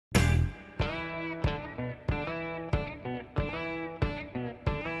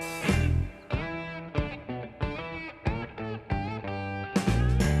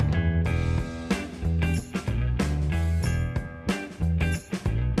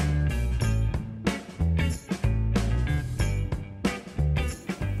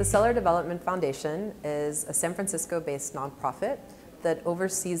The Stellar Development Foundation is a San Francisco-based nonprofit that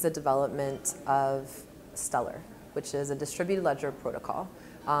oversees the development of Stellar, which is a distributed ledger protocol.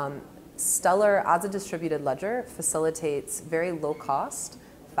 Stellar, as a distributed ledger, facilitates very low-cost,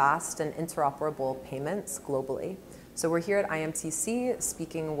 fast, and interoperable payments globally. So we're here at IMTC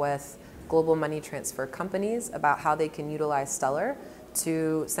speaking with global money transfer companies about how they can utilize Stellar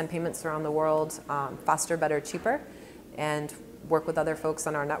to send payments around the world faster, better, cheaper, and work with other folks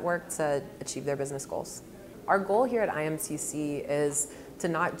on our network to achieve their business goals. Our goal here at IMTC is to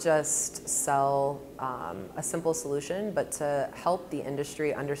not just sell a simple solution, but to help the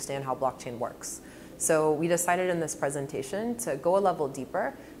industry understand how blockchain works. So we decided in this presentation to go a level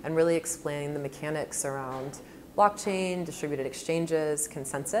deeper and really explain the mechanics around blockchain, distributed exchanges,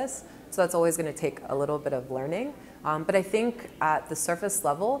 consensus. So that's always going to take a little bit of learning. But I think at the surface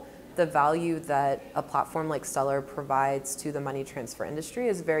level, the value that a platform like Stellar provides to the money transfer industry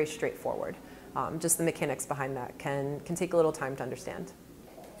is very straightforward. Just the mechanics behind that can take a little time to understand.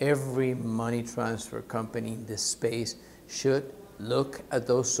 Every money transfer company in this space should look at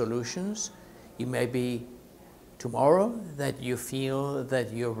those solutions. It may be tomorrow that you feel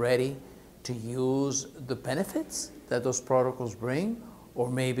that you're ready to use the benefits that those protocols bring,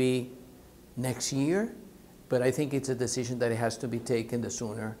 or maybe next year, but I think it's a decision that it has to be taken the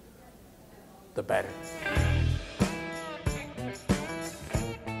sooner, the better.